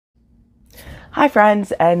Hi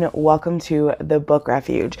friends, and welcome to the Book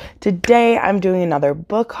Refuge. Today I'm doing another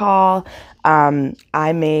book haul.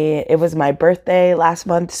 It was my birthday last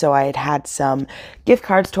month, so I had some gift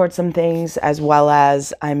cards towards some things, as well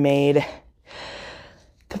as I made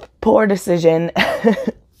the poor decision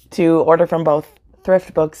to order from both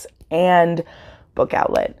Thrift Books and Book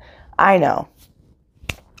Outlet. I know,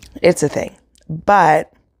 it's a thing,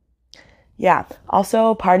 but yeah.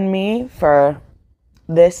 Also, pardon me for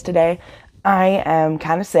this today. I am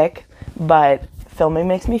kind of sick, but filming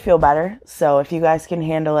makes me feel better. So if you guys can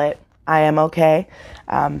handle it, I am okay.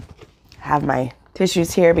 Have my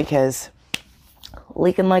tissues here because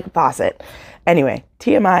leaking like a faucet. Anyway,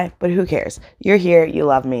 TMI, but who cares? You're here. You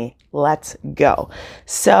love me. Let's go.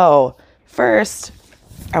 So first,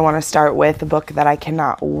 I want to start with a book that I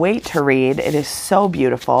cannot wait to read. It is so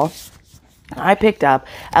beautiful. I picked up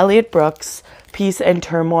Elliot Brooks' Peace and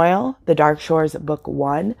Turmoil, The Dark Shores, Book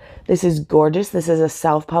 1. This is gorgeous. This is a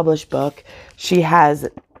self-published book. She has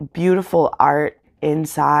beautiful art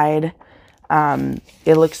inside.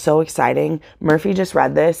 It looks so exciting. Murphy just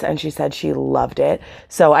read this and she said she loved it.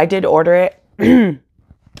 So I did order it and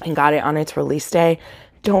got it on its release day.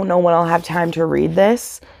 Don't know when I'll have time to read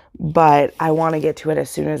this, but I want to get to it as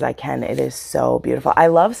soon as I can. It is so beautiful. I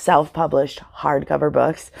love self-published hardcover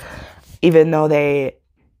books, even though they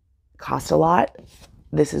cost a lot.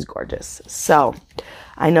 This is gorgeous. So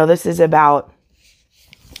I know this is about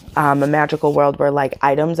a magical world where like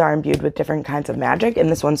items are imbued with different kinds of magic, and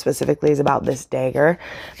this one specifically is about this dagger.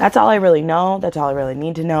 That's all I really know. That's all I really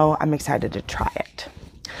need to know. I'm excited to try it.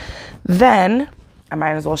 Then I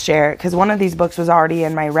might as well share it because one of these books was already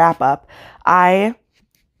in my wrap up. I've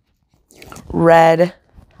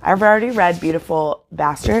already read Beautiful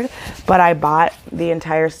Bastard, but I bought the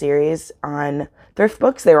entire series on Thrift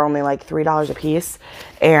Books. They were only like $3 a piece,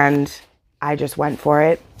 and I just went for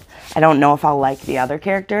it. I don't know if I'll like the other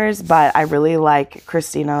characters, but I really like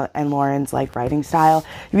Christina and Lauren's like writing style.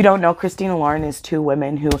 If you don't know, Christina and Lauren is two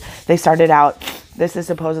women who they started out. This is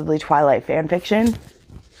supposedly Twilight fan fiction.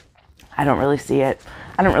 I don't really see it.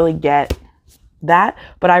 I don't really get that,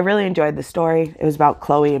 but I really enjoyed the story. It was about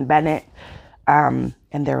Chloe and Bennett and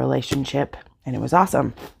their relationship, and it was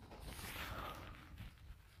awesome.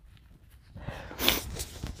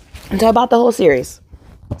 And so I bought the whole series.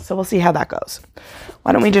 So we'll see how that goes.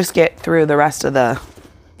 Why don't we just get through the rest of the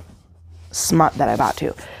smut that I bought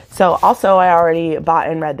too. So also I already bought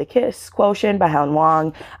and read The Kiss Quotient by Helen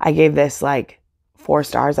Wong. I gave this like 4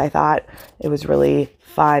 stars. I thought it was really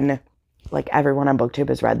fun. Like everyone on Booktube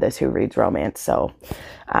has read this who reads romance. So,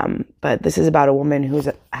 but this is about a woman who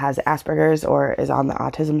has Asperger's or is on the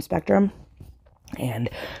autism spectrum. And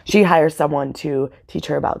she hires someone to teach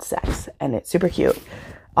her about sex. And it's super cute.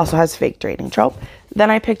 Also has fake dating trope. Then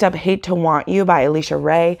I picked up Hate to Want You by Alicia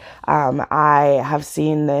Ray. I have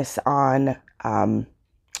seen this on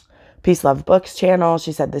Peace Love Books channel.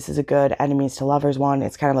 She said this is a good enemies to lovers one.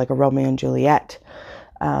 It's kind of like a Romeo and Juliet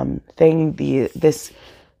thing.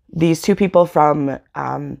 These two people from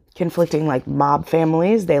conflicting like mob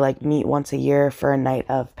families, they like meet once a year for a night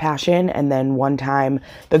of passion, and then one time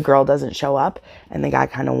the girl doesn't show up and the guy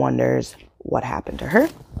kind of wonders what happened to her.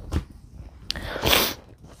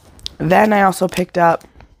 Then I also picked up,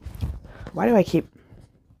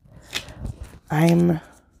 I'm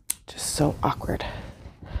just so awkward.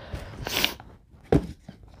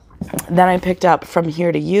 Then I picked up From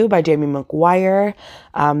Here to You by Jamie McGuire.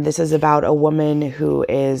 This is about a woman who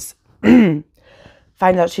finds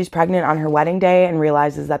out she's pregnant on her wedding day and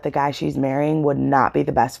realizes that the guy she's marrying would not be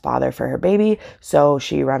the best father for her baby. So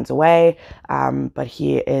she runs away, but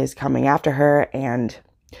he is coming after her, and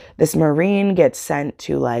this Marine gets sent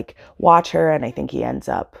to like watch her, and I think he ends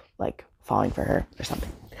up like falling for her or something.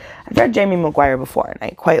 I've read Jamie McGuire before and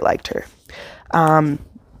I quite liked her. And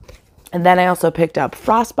then I also picked up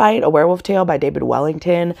Frostbite, A Werewolf Tale by David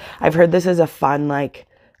Wellington. I've heard this is a fun like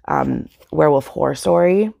werewolf horror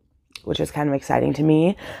story, which is kind of exciting to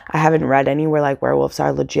me. I haven't read any where like werewolves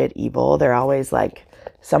are legit evil. They're always like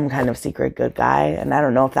some kind of secret good guy, and I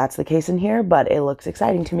don't know if that's the case in here, but it looks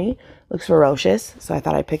exciting to me. Looks ferocious, so I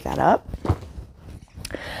thought I'd pick that up.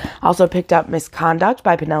 Also picked up Misconduct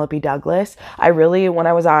by Penelope Douglas. When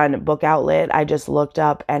I was on Book Outlet, I just looked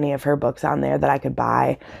up any of her books on there that I could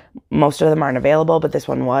buy. Most of them aren't available, but this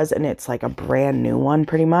one was, and it's like a brand new one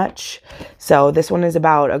pretty much. So this one is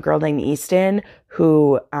about a girl named Easton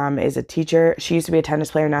who is a teacher. She used to be a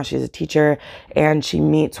tennis player, now she's a teacher, and she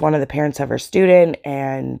meets one of the parents of her student,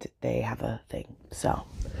 and they have a thing. So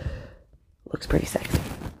looks pretty sexy.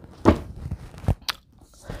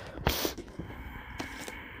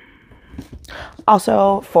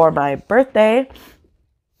 Also, for my birthday,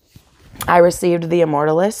 I received The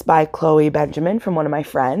Immortalist by Chloe Benjamin from one of my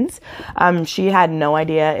friends. She had no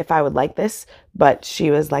idea if I would like this, but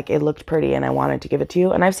she was like, it looked pretty and I wanted to give it to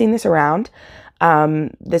you. And I've seen this around.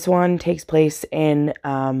 This one takes place in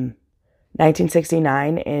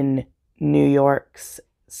 1969 in New York's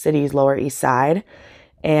City's Lower East Side.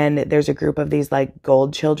 And there's a group of these like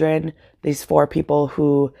gold children, these 4 people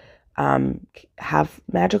who have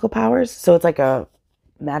magical powers. So it's like a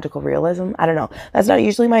magical realism. I don't know. That's not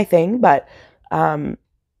usually my thing, but my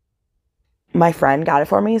friend got it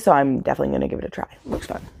for me, so I'm definitely going to give it a try. Looks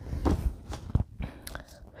fun.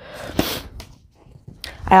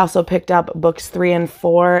 I also picked up books 3 and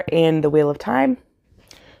 4 in The Wheel of Time.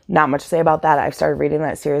 Not much to say about that. I've started reading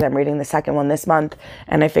that series. I'm reading the second one this month,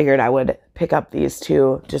 and I figured I would pick up these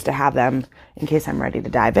 2 just to have them in case I'm ready to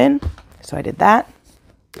dive in. So I did that.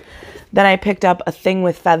 Then I picked up A Thing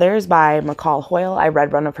with Feathers by McCall Hoyle. I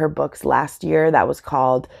read one of her books last year that was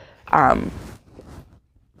called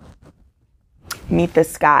Meet the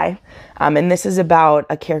Sky. And this is about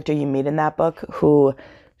a character you meet in that book who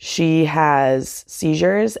she has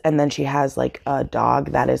seizures, and then she has like a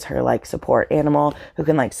dog that is her like support animal who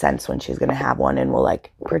can like sense when she's going to have one and will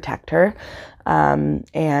like protect her.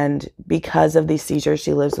 And because of these seizures,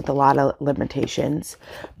 she lives with a lot of limitations.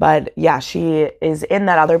 But yeah, she is in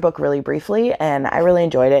that other book really briefly, and I really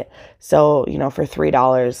enjoyed it. So, you know, for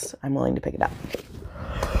 $3, I'm willing to pick it up.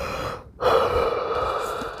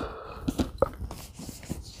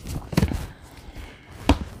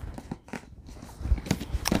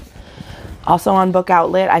 Also on Book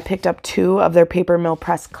Outlet, I picked up 2 of their Paper Mill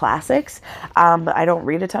Press classics. But I don't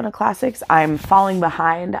read a ton of classics. I'm falling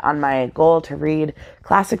behind on my goal to read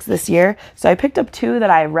classics this year. So I picked up 2 that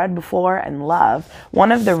I read before and love.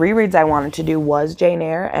 One of the rereads I wanted to do was Jane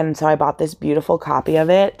Eyre, and so I bought this beautiful copy of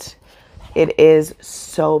it. It is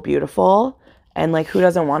so beautiful. And like, who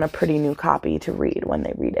doesn't want a pretty new copy to read when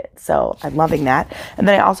they read it? So I'm loving that. And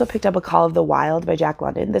then I also picked up A Call of the Wild by Jack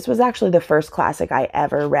London. This was actually the first classic I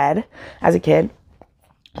ever read as a kid.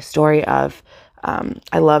 A story of,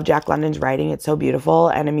 I love Jack London's writing. It's so beautiful.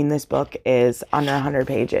 And I mean, this book is under 100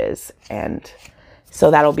 pages. And so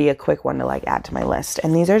that'll be a quick one to like add to my list.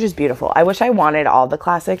 And these are just beautiful. I wish I wanted all the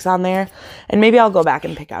classics on there. And maybe I'll go back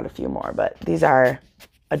and pick out a few more. But these are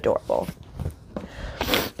adorable.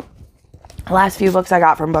 Last few books I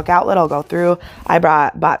got from Book Outlet, I'll go through. I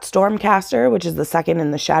bought Stormcaster, which is the second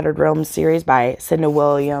in the Shattered Realms series by Cinda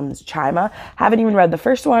Williams Chima. Haven't even read the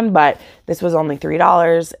first one, but this was only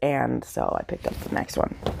 $3, and so I picked up the next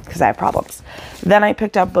one because I have problems. Then I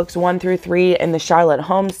picked up books 1 through 3 in the Charlotte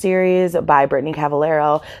Holmes series by Brittany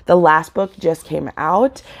Cavallaro. The last book just came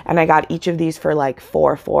out, and I got each of these for like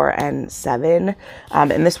 $4, $4, and $7.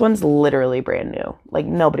 And this one's literally brand new. Like,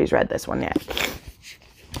 nobody's read this one yet.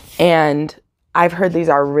 And I've heard these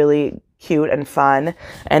are really cute and fun,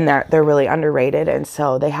 and they're really underrated. And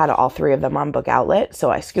so they had all 3 of them on Book Outlet.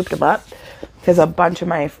 So I scooped them up because a bunch of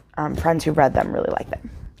my friends who read them really like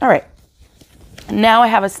them. All right. Now I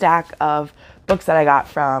have a stack of books that I got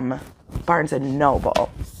from Barnes &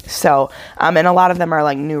 Noble. So, and a lot of them are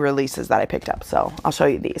like new releases that I picked up. So I'll show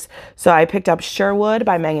you these. So I picked up Sherwood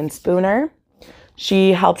by Megan Spooner.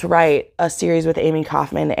 She helped write a series with Amy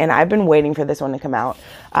Kaufman, and I've been waiting for this one to come out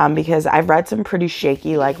because I've read some pretty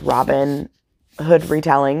shaky, like, Robin Hood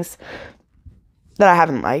retellings that I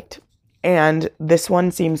haven't liked, and this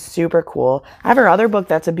one seems super cool. I have her other book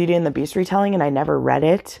that's a Beauty and the Beast retelling, and I never read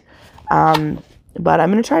it, but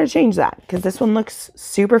I'm going to try to change that because this one looks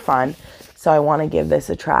super fun, so I want to give this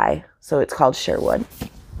a try. So it's called Sherwood.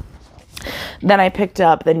 Then I picked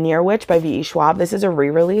up The Near Witch by V.E. Schwab. This is a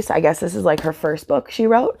re-release. I guess this is like her first book she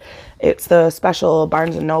wrote. It's the special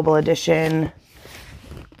Barnes & Noble edition.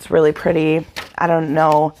 It's really pretty. I don't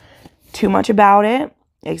know too much about it,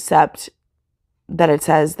 except that it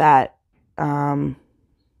says that it's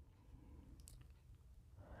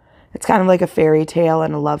kind of like a fairy tale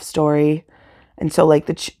and a love story. And so like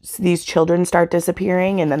these children start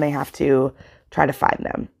disappearing, and then they have to try to find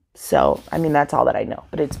them. So, I mean, that's all that I know.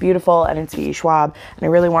 But it's beautiful, and it's V.E. Schwab, and I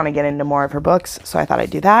really want to get into more of her books, so I thought I'd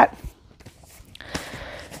do that.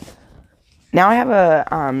 Now I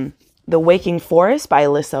have The Waking Forest by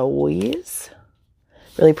Alyssa Weiss.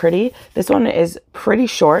 Really pretty. This one is pretty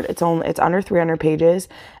short. It's under 300 pages,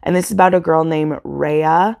 and this is about a girl named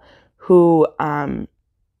Rhea who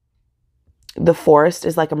the forest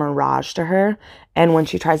is like a mirage to her, and when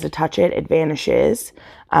she tries to touch it, it vanishes,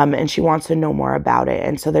 and she wants to know more about it.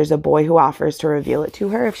 And so there's a boy who offers to reveal it to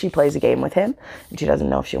her if she plays a game with him, and she doesn't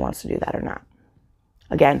know if she wants to do that or not.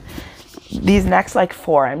 Again, these next like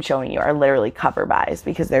 4 I'm showing you are literally cover buys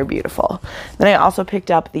because they're beautiful. Then I also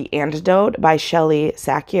picked up The Antidote by Shelley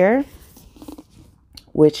Sakier.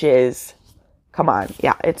 which is, come on,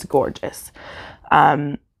 yeah, it's gorgeous.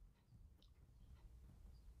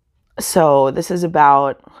 So this is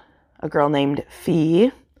about a girl named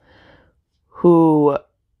Fee who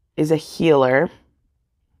is a healer,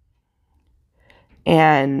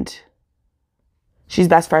 and she's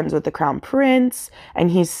best friends with the crown prince,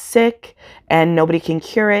 and he's sick and nobody can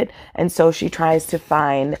cure it. And so she tries to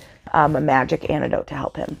find a magic antidote to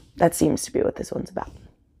help him. That seems to be what this one's about.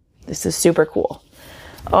 This is super cool.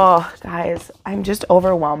 Oh, guys, I'm just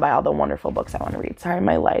overwhelmed by all the wonderful books I want to read. Sorry,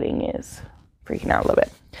 my lighting is freaking out a little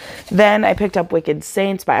bit. Then I picked up Wicked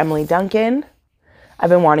Saints by Emily Duncan.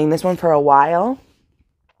 I've been wanting this one for a while.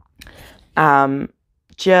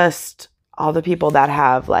 Just all the people that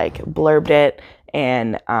have like blurbed it,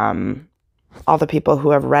 and all the people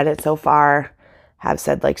who have read it so far have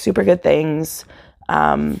said like super good things.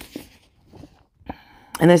 And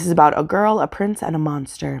this is about a girl, a prince, and a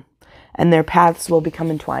monster, and their paths will become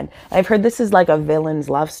entwined. I've heard this is like a villain's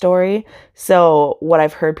love story. So what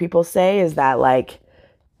I've heard people say is that like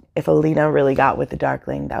if Alina really got with the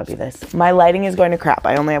Darkling, that would be this. My lighting is going to crap.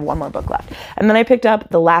 I only have one more book left. And then I picked up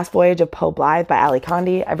The Last Voyage of Poe Blythe by Ali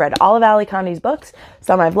Condi. I've read all of Ali Condi's books.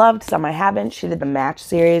 Some I've loved, some I haven't. She did the Match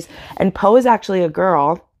series. And Poe is actually a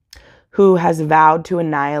girl who has vowed to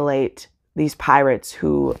annihilate these pirates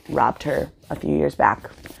who robbed her a few years back.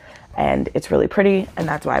 And it's really pretty, and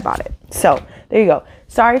that's why I bought it. So there you go.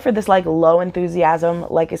 Sorry for this like low enthusiasm.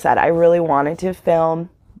 Like I said, I really wanted to film,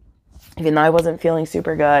 even though I wasn't feeling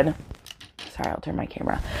super good. Sorry, I'll turn my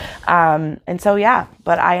camera. And so, yeah,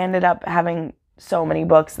 but I ended up having so many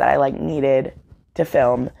books that I like needed to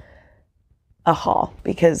film a haul,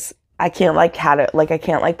 because I can't like I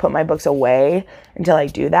can't like put my books away until I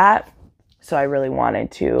do that. So I really wanted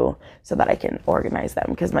to, so that I can organize them,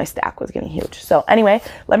 because my stack was getting huge. So anyway,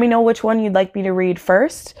 let me know which one you'd like me to read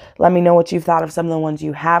first. Let me know what you've thought of some of the ones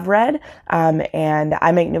you have read. And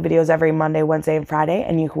I make new videos every Monday, Wednesday, and Friday,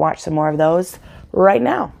 and you can watch some more of those right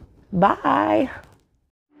now. Bye.